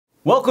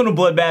Welcome to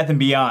Bloodbath and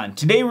Beyond.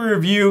 Today we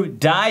review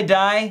Die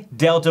Die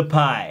Delta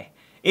Pi.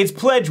 It's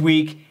Pledge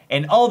Week,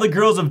 and all the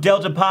girls of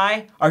Delta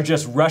Pi are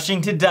just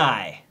rushing to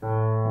die.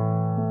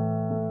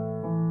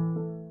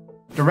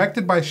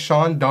 Directed by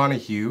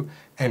Donohue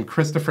and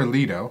Christopher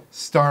Leto,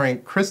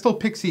 starring Crystal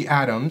Pixie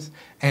Adams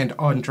and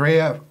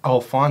Andrea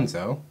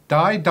Alfonso,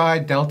 Die Die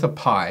Delta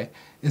Pi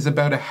is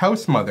about a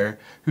house mother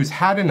who's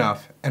had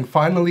enough and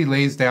finally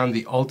lays down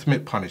the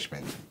ultimate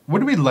punishment. What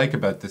do we like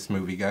about this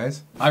movie,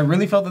 guys? I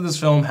really felt that this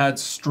film had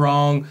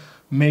strong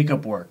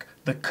makeup work.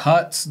 The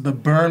cuts, the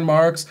burn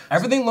marks,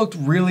 everything looked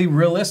really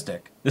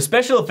realistic. The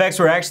special effects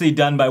were actually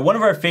done by one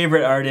of our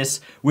favorite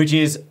artists, which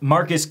is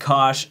Marcus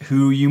Kosh,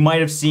 who you might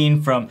have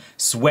seen from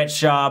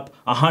Sweatshop,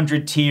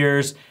 100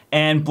 Tears,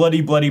 and Bloody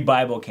Bloody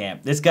Bible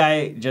Camp. This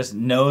guy just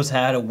knows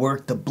how to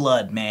work the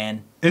blood,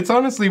 man. It's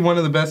honestly one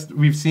of the best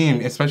we've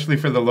seen, especially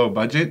for the low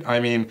budget. I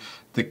mean,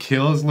 the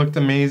kills looked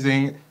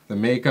amazing, the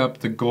makeup,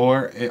 the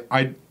gore.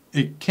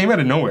 It came out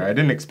of nowhere. I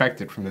didn't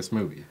expect it from this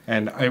movie,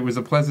 and it was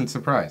a pleasant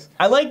surprise.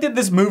 I like that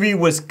this movie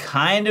was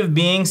kind of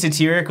being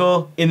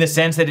satirical in the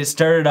sense that it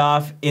started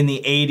off in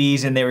the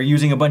 80s and they were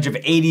using a bunch of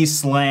 80s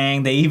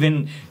slang. They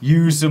even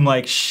used some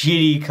like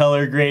shitty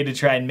color grade to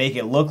try and make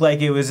it look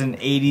like it was an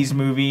 80s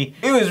movie.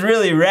 It was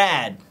really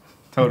rad.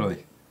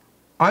 Totally.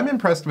 I'm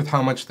impressed with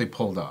how much they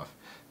pulled off.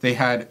 They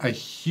had a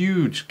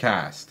huge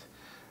cast.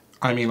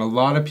 I mean, a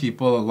lot of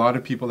people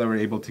that were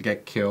able to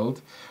get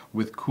killed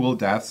with cool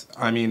deaths.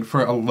 I mean,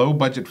 for a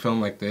low-budget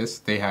film like this,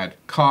 they had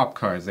cop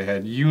cars, they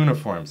had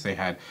uniforms, they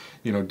had,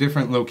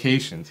 different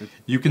locations.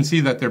 You can see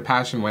that their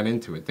passion went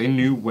into it. They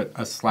knew what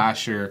a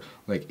slasher,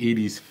 like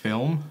 80s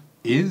film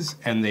is,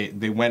 and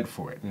they went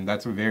for it, and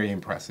that's very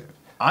impressive.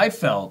 I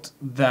felt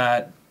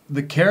that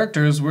the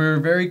characters were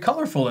very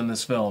colorful in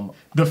this film.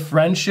 The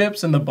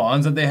friendships and the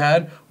bonds that they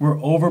had were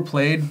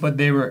overplayed, but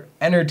they were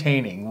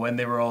entertaining when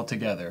they were all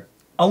together.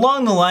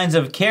 Along the lines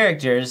of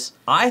characters,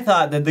 I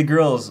thought that the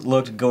girls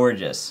looked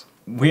gorgeous.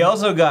 We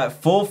also got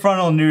full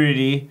frontal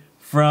nudity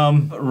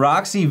from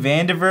Roxy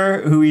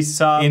Vandiver, who we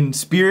saw in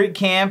Spirit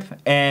Camp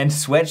and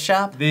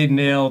Sweatshop. They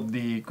nailed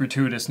the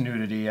gratuitous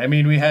nudity. I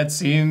mean, we had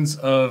scenes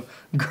of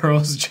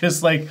girls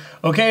just like,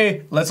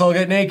 okay, let's all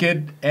get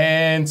naked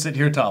and sit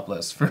here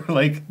topless for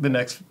like the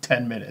next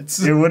 10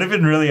 minutes. It would have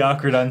been really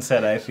awkward on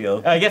set, I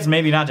feel. I guess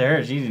maybe not to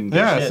her, she didn't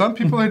get shit. Some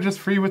people are just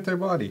free with their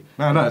body.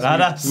 Not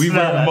us. We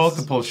wear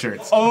multiple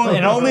shirts.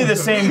 And only the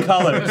same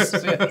colors.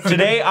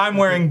 Today I'm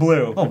wearing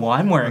blue. Oh, well,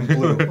 I'm wearing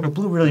blue. Well, the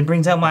blue really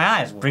brings out my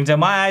eyes. Brings out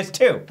my eyes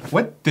too.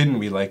 What didn't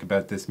we like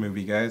about this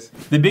movie, guys?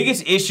 The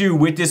biggest issue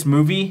with this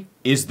movie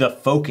is the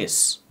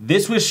focus.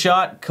 This was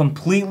shot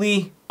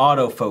completely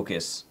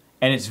autofocus.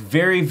 And it's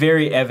very,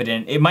 very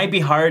evident. It might be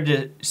hard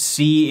to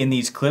see in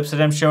these clips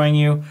that I'm showing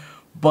you,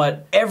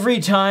 but every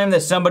time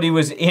that somebody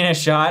was in a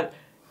shot,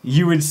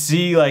 you would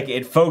see like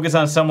it focus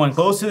on someone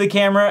close to the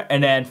camera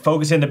and then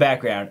focus in the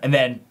background and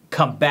then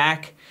come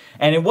back.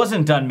 And it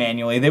wasn't done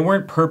manually. They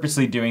weren't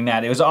purposely doing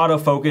that. It was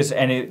autofocus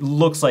and it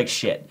looks like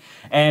shit.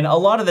 And a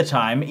lot of the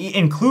time,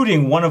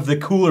 including one of the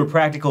cooler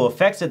practical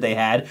effects that they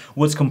had,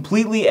 was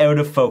completely out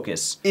of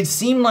focus. It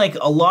seemed like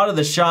a lot of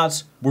the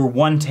shots were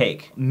one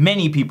take.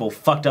 Many people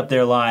fucked up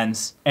their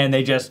lines and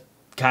they just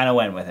kind of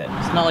went with it.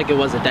 It's not like it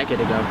was a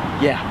decade ago.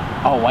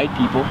 Yeah, all white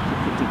people.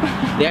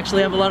 They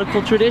actually have a lot of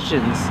cool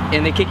traditions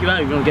and they kick you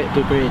out if you don't get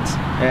good grades.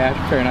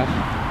 Yeah, fair enough.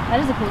 That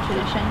is a cool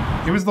tradition.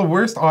 It was the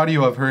worst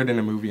audio I've heard in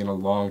a movie in a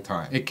long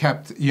time. It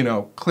kept,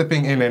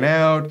 clipping in and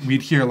out.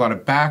 We'd hear a lot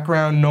of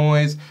background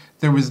noise.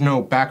 There was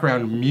no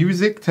background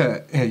music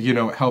to,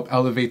 help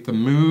elevate the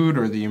mood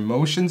or the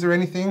emotions or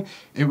anything.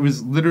 It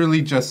was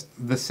literally just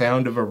the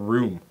sound of a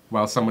room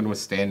while someone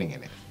was standing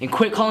in it. And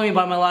quit calling me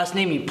by my last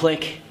name, you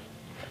plick.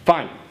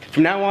 Fine.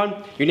 From now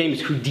on, your name is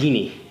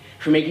Houdini.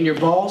 For making your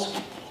balls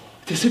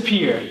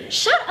disappear.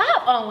 Shut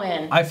up,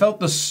 Owen! I felt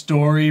the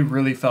story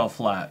really fell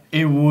flat.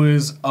 It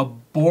was a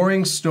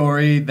boring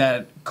story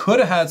that could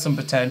have had some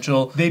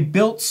potential. They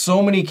built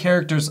so many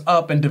characters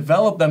up and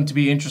developed them to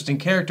be interesting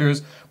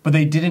characters, but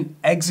they didn't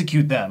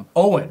execute them.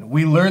 Owen,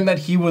 we learned that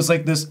he was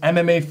like this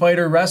MMA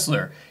fighter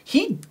wrestler.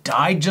 He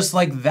died just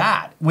like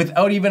that,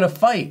 without even a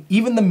fight.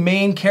 Even the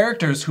main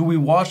characters who we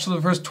watched for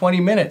the first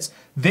 20 minutes,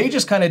 they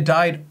just kind of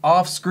died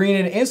off screen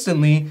and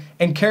instantly,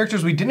 and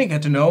characters we didn't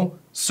get to know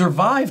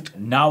survived.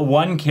 Not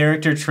one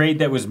character trait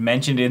that was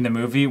mentioned in the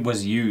movie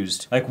was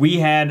used. Like, we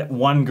had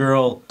one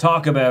girl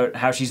talk about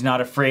how she's not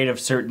afraid of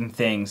certain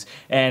things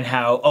and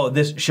how,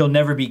 she'll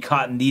never be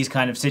caught in these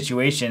kind of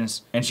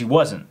situations, and she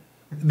wasn't.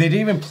 They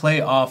didn't even play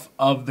off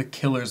of the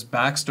killers'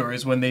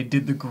 backstories when they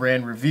did the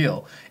grand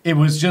reveal. It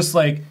was just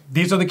like,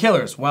 these are the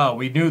killers. Wow,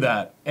 we knew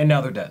that. And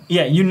now they're dead.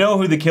 Yeah, you know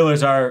who the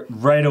killers are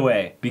right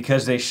away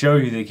because they show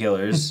you the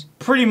killers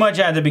pretty much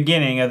at the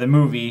beginning of the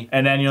movie.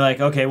 And then you're like,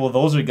 okay, well,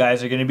 those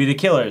guys are going to be the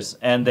killers.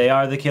 And they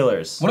are the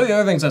killers. One of the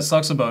other things that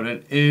sucks about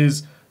it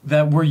is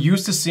that we're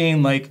used to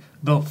seeing like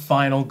the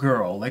final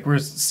girl, like we're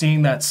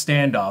seeing that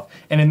standoff.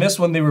 And in this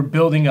one, they were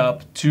building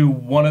up to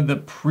one of the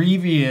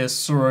previous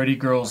sorority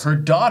girls, her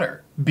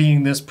daughter,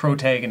 being this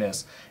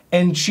protagonist.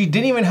 and she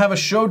didn't even have a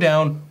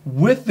showdown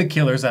with the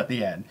killers at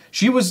the end.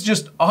 She was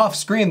just off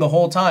screen the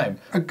whole time.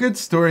 A good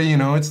story, you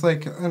know, it's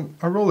like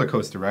a roller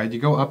coaster ride. You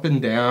go up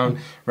and down,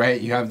 right?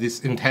 You have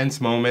these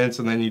intense moments,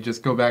 and then you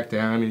just go back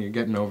down, and you're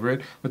getting over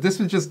it. But this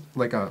was just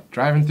like a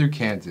driving through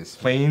Kansas,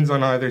 planes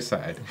on either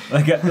side.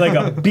 Like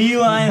a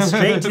beeline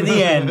straight to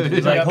the end.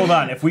 It's like, hold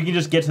on, if we can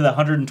just get to the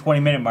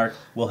 120-minute mark,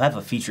 we'll have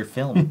a feature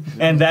film.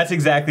 And that's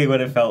exactly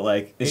what it felt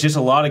like. It's just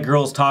a lot of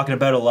girls talking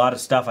about a lot of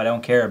stuff I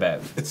don't care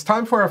about. It's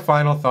time for our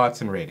final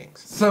thoughts and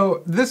ratings.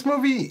 So this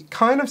movie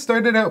kind of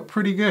started out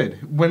pretty good.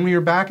 When we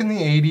were back in the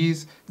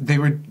 80s, they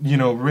were, you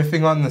know,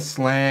 riffing on the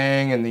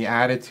slang and the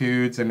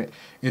attitudes, and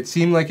it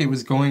seemed like it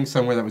was going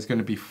somewhere that was going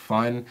to be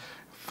fun,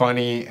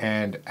 funny,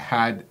 and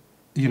had,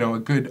 you know, a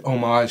good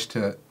homage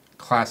to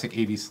classic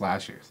 80s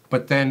slashers.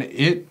 But then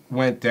it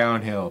went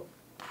downhill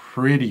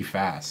pretty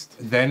fast.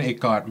 Then it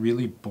got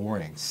really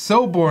boring.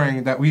 So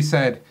boring that we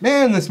said,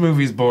 man, this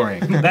movie's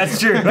boring. That's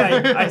true,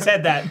 right? I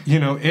said that. You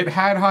know, it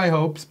had high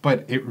hopes,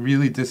 but it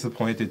really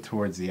disappointed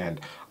towards the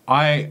end.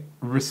 I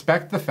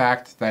respect the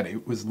fact that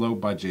it was low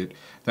budget,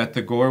 that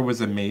the gore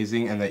was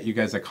amazing, and that you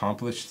guys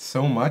accomplished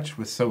so much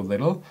with so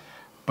little,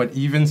 but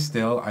even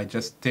still, I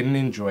just didn't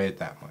enjoy it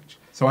that much.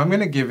 So I'm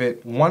gonna give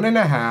it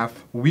 1.5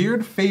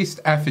 weird-faced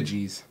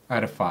effigies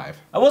out of 5.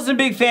 I wasn't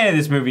a big fan of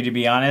this movie, to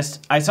be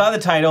honest. I saw the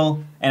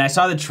title, and I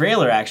saw the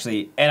trailer,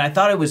 actually, and I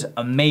thought it was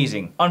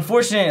amazing.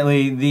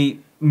 Unfortunately, the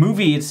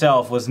movie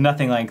itself was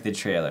nothing like the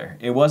trailer.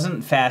 It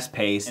wasn't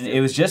fast-paced, and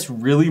it was just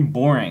really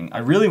boring. I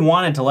really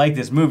wanted to like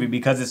this movie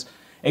because it's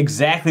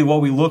exactly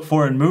what we look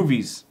for in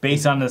movies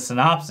based on the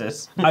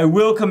synopsis. I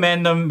will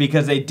commend them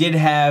because they did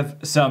have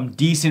some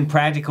decent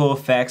practical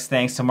effects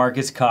thanks to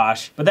Marcus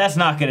Kosh, but that's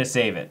not gonna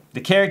save it.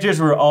 The characters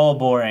were all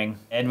boring,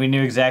 and we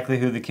knew exactly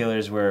who the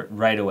killers were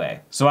right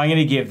away. So I'm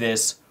gonna give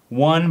this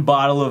 1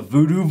 bottle of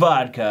voodoo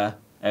vodka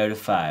out of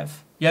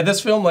 5. Yeah, this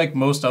film, like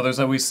most others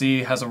that we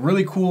see, has a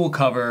really cool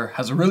cover,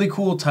 has a really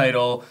cool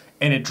title,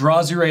 and it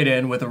draws you right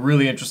in with a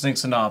really interesting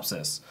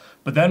synopsis.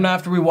 But then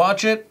after we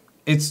watch it,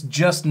 it's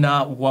just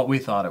not what we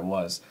thought it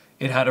was.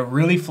 It had a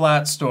really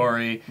flat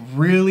story,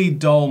 really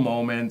dull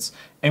moments,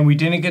 and we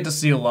didn't get to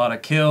see a lot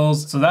of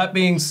kills. So that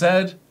being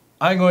said,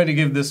 I'm going to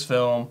give this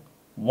film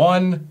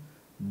 1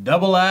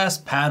 double-ass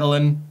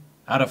paddling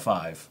out of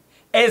 5.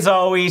 As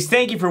always,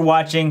 thank you for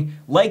watching.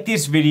 Like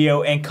this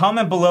video and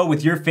comment below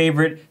with your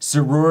favorite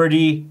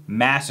sorority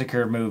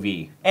massacre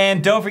movie.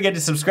 And don't forget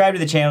to subscribe to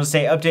the channel to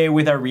stay updated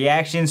with our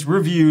reactions,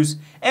 reviews,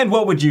 and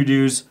what would you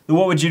do's. The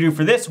what would you do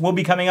for this will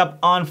be coming up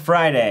on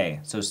Friday,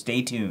 so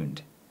stay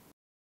tuned.